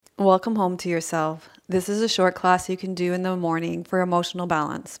Welcome home to yourself. This is a short class you can do in the morning for emotional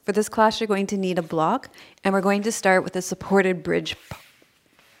balance. For this class, you're going to need a block, and we're going to start with a supported bridge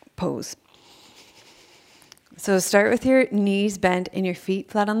pose. So start with your knees bent and your feet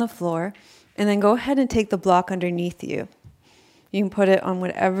flat on the floor, and then go ahead and take the block underneath you. You can put it on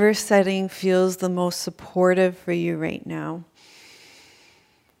whatever setting feels the most supportive for you right now.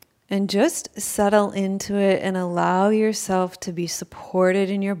 And just settle into it and allow yourself to be supported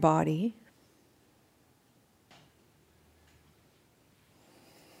in your body.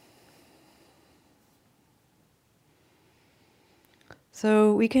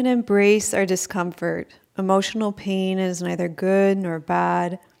 So we can embrace our discomfort. Emotional pain is neither good nor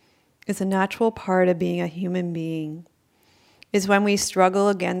bad. It's a natural part of being a human being. It's when we struggle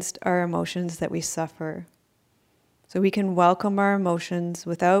against our emotions that we suffer. So we can welcome our emotions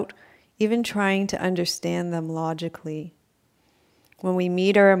without even trying to understand them logically. When we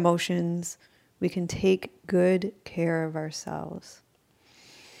meet our emotions, we can take good care of ourselves.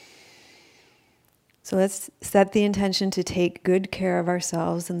 So let's set the intention to take good care of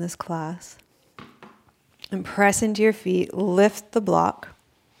ourselves in this class. And press into your feet, lift the block.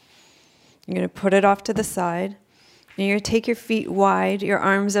 You're going to put it off to the side. And you're going to take your feet wide, your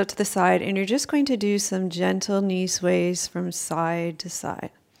arms out to the side, and you're just going to do some gentle knee sways from side to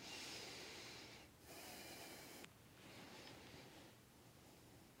side.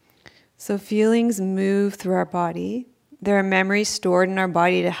 So feelings move through our body. There are memories stored in our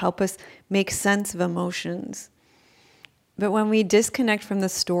body to help us make sense of emotions. But when we disconnect from the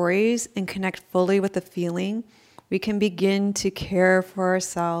stories and connect fully with the feeling, we can begin to care for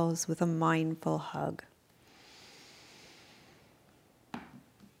ourselves with a mindful hug.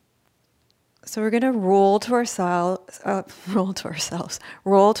 So we're going to roll to our sides, and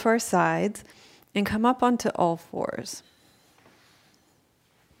come up onto all fours.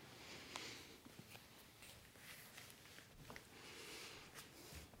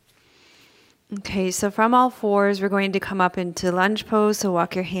 Okay, so from all fours, we're going to come up into lunge pose, so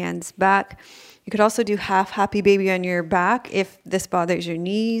walk your hands back. You could also do half happy baby on your back if this bothers your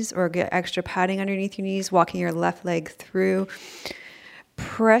knees, or get extra padding underneath your knees, walking your left leg through.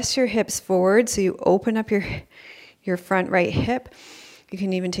 Press your hips forward so you open up your front right hip. You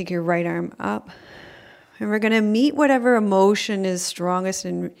can even take your right arm up. And we're going to meet whatever emotion is strongest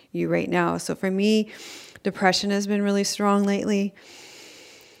in you right now. So for me, depression has been really strong lately.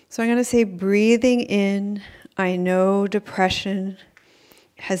 So I'm going to say, breathing in, I know depression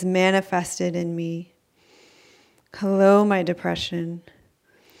has manifested in me. Hello, my depression.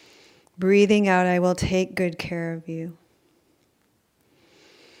 Breathing out, I will take good care of you.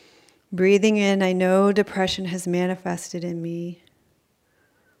 Breathing in, I know depression has manifested in me.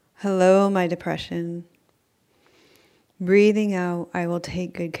 Hello, my depression. Breathing out, I will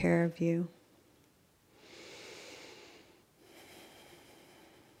take good care of you.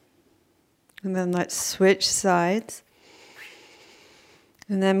 And then let's switch sides.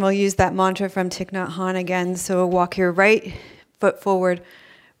 And then we'll use that mantra from Thich Nhat Hanh again. So walk your right foot forward.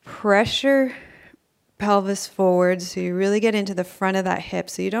 Pressure pelvis forward so you really get into the front of that hip.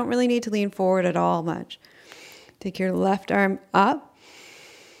 So you don't really need to lean forward at all much. Take your left arm up.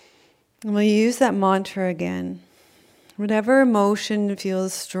 And we'll use that mantra again. Whatever emotion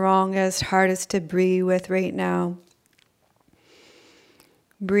feels strongest, hardest to breathe with right now.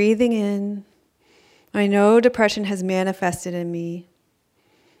 Breathing in. I know depression has manifested in me.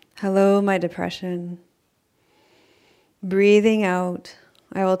 Hello, my depression. Breathing out.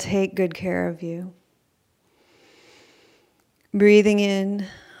 I will take good care of you. Breathing in,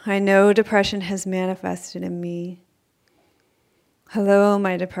 I know depression has manifested in me. Hello,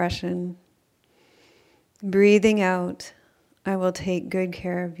 my depression. Breathing out, I will take good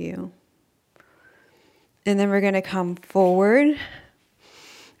care of you. And then we're going to come forward.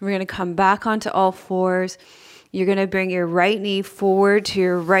 We're going to come back onto all fours. You're going to bring your right knee forward to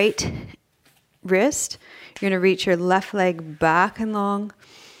your right wrist. You're going to reach your left leg back and long.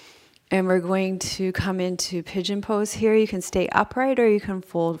 And we're going to come into pigeon pose here. You can stay upright or you can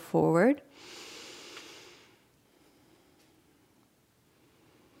fold forward.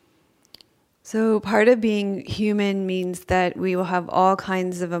 So part of being human means that we will have all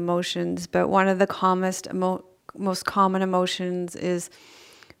kinds of emotions, but one of the most common emotions is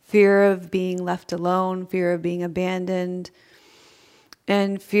fear of being left alone, fear of being abandoned,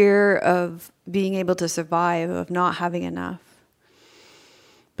 and fear of being able to survive, of not having enough.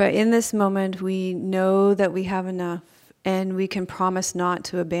 But in this moment, we know that we have enough, and we can promise not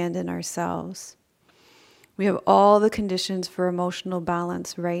to abandon ourselves. We have all the conditions for emotional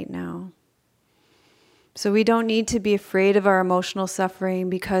balance right now. So we don't need to be afraid of our emotional suffering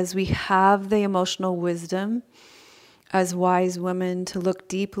because we have the emotional wisdom as wise women to look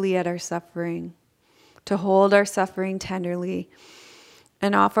deeply at our suffering, to hold our suffering tenderly,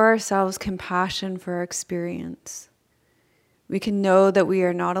 and offer ourselves compassion for our experience. We can know that we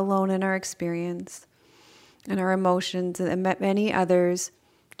are not alone in our experience and our emotions, and that many others,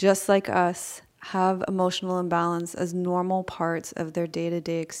 just like us, have emotional imbalance as normal parts of their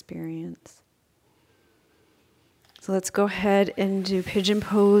day-to-day experience. So let's go ahead and do pigeon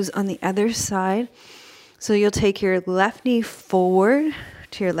pose on the other side. So you'll take your left knee forward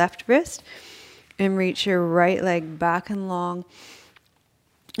to your left wrist and reach your right leg back and long.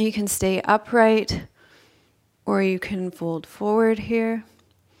 You can stay upright or you can fold forward here.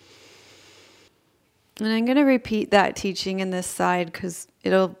 And I'm going to repeat that teaching in this side because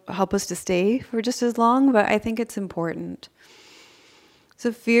it'll help us to stay for just as long, but I think it's important.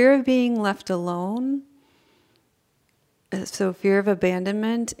 So fear of being left alone, so fear of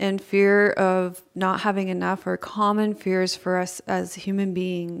abandonment and fear of not having enough are common fears for us as human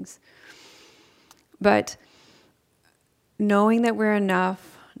beings. But knowing that we're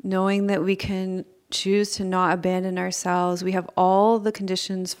enough, knowing that we can choose to not abandon ourselves, we have all the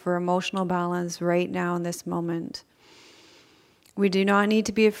conditions for emotional balance right now in this moment. We do not need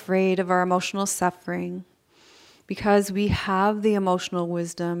to be afraid of our emotional suffering because we have the emotional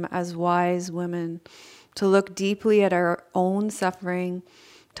wisdom as wise women to look deeply at our own suffering,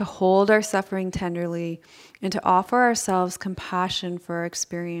 to hold our suffering tenderly, and to offer ourselves compassion for our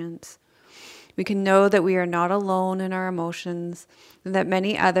experience. We can know that we are not alone in our emotions and that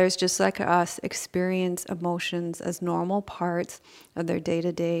many others, just like us, experience emotions as normal parts of their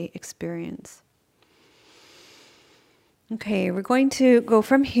day-to-day experience. Okay, we're going to go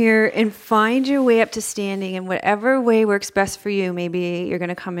from here and find your way up to standing in whatever way works best for you. Maybe you're going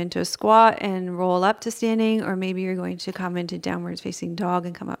to come into a squat and roll up to standing, or maybe you're going to come into downwards facing dog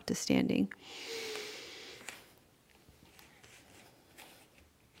and come up to standing.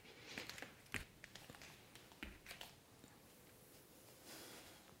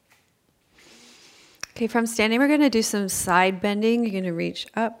 Okay, from standing, we're going to do some side bending. You're going to reach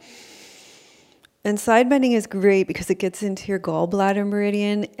up. And side bending is great because it gets into your gallbladder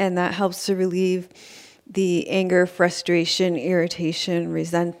meridian, and that helps to relieve the anger, frustration, irritation,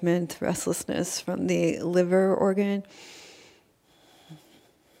 resentment, restlessness from the liver organ.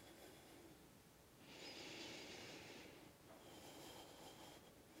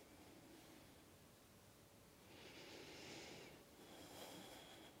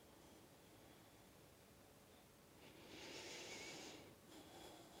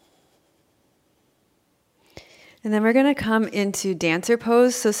 And then we're going to come into dancer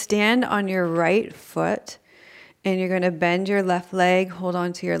pose. So stand on your right foot and you're going to bend your left leg, hold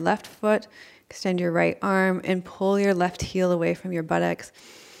on to your left foot, extend your right arm and pull your left heel away from your buttocks.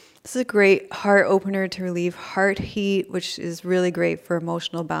 This is a great heart opener to relieve heart heat, which is really great for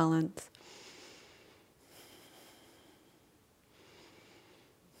emotional balance.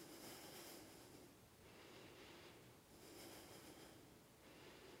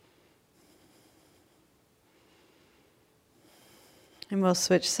 And we'll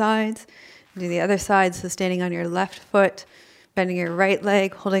switch sides, do the other side. So standing on your left foot, bending your right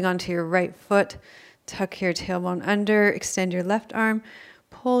leg, holding onto your right foot, tuck your tailbone under, extend your left arm,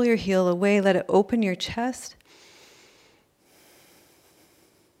 pull your heel away, let it open your chest.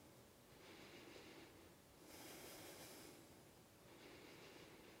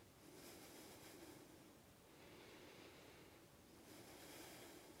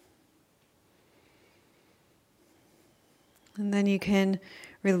 And then you can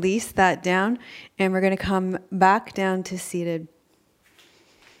release that down, and we're going to come back down to seated.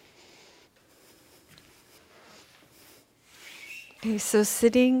 Okay, so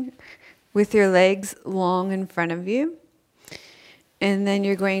sitting with your legs long in front of you, and then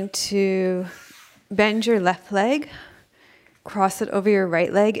you're going to bend your left leg, cross it over your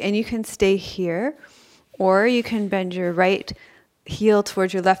right leg, and you can stay here, or you can bend your right heel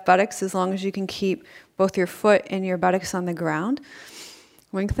towards your left buttocks as long as you can keep both your foot and your buttocks on the ground.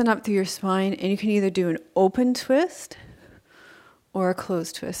 Lengthen up through your spine, and you can either do an open twist or a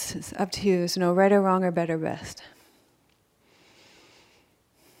closed twist. It's up to you. There's no right or wrong or better best.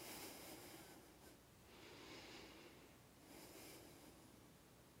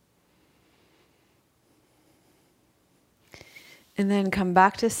 And then come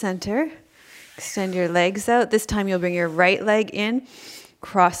back to center. Extend your legs out. This time you'll bring your right leg in,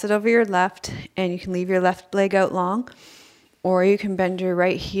 cross it over your left, and you can leave your left leg out long, or you can bend your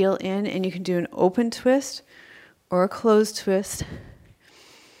right heel in and you can do an open twist or a closed twist.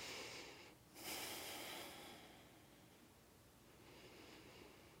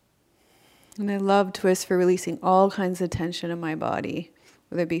 And I love twists for releasing all kinds of tension in my body,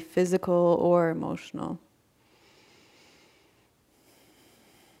 whether it be physical or emotional.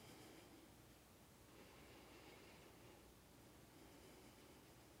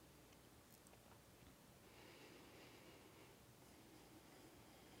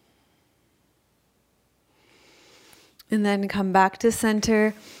 And then come back to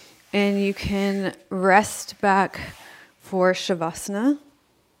center, and you can rest back for Shavasana.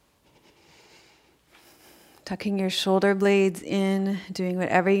 Tucking your shoulder blades in, doing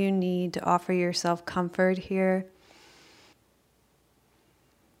whatever you need to offer yourself comfort here.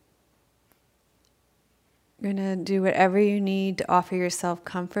 You're going to do whatever you need to offer yourself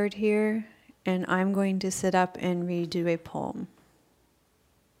comfort here, and I'm going to sit up and read you a poem.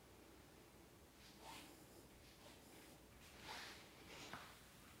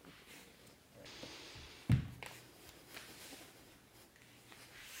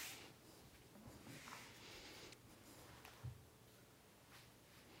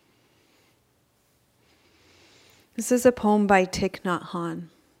 This is a poem by Thich Nhat Hanh.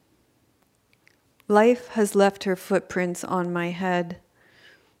 Life has left her footprints on my head,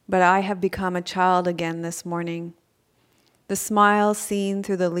 but I have become a child again this morning. The smile seen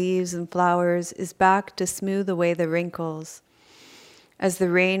through the leaves and flowers is back to smooth away the wrinkles as the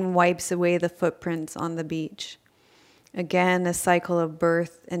rain wipes away the footprints on the beach. Again, a cycle of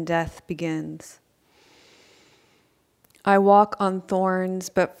birth and death begins. I walk on thorns,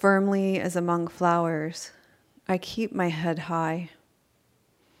 but firmly as among flowers. I keep my head high.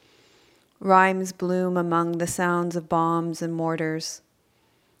 Rhymes bloom among the sounds of bombs and mortars.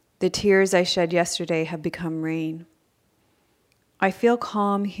 The tears I shed yesterday have become rain. I feel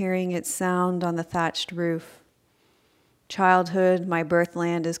calm hearing its sound on the thatched roof. Childhood, my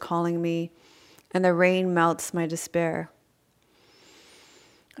birthland, is calling me, and the rain melts my despair.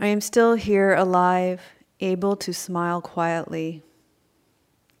 I am still here alive, able to smile quietly.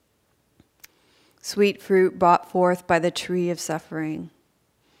 Sweet fruit brought forth by the tree of suffering.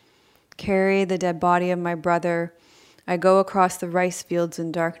 Carry the dead body of my brother. I go across the rice fields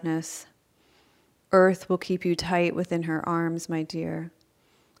in darkness. Earth will keep you tight within her arms, my dear,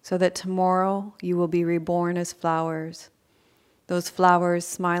 so that tomorrow you will be reborn as flowers, those flowers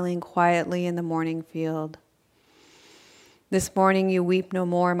smiling quietly in the morning field. This morning you weep no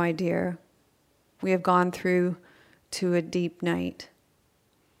more, my dear. We have gone through to a deep night.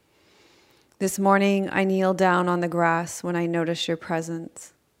 This morning I kneel down on the grass when I notice your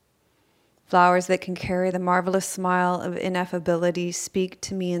presence. Flowers that can carry the marvelous smile of ineffability speak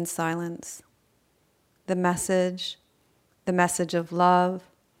to me in silence. The message of love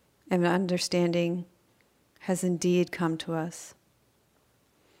and understanding has indeed come to us.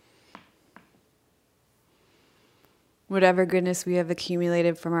 Whatever goodness we have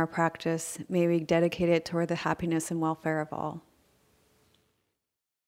accumulated from our practice, may we dedicate it toward the happiness and welfare of all.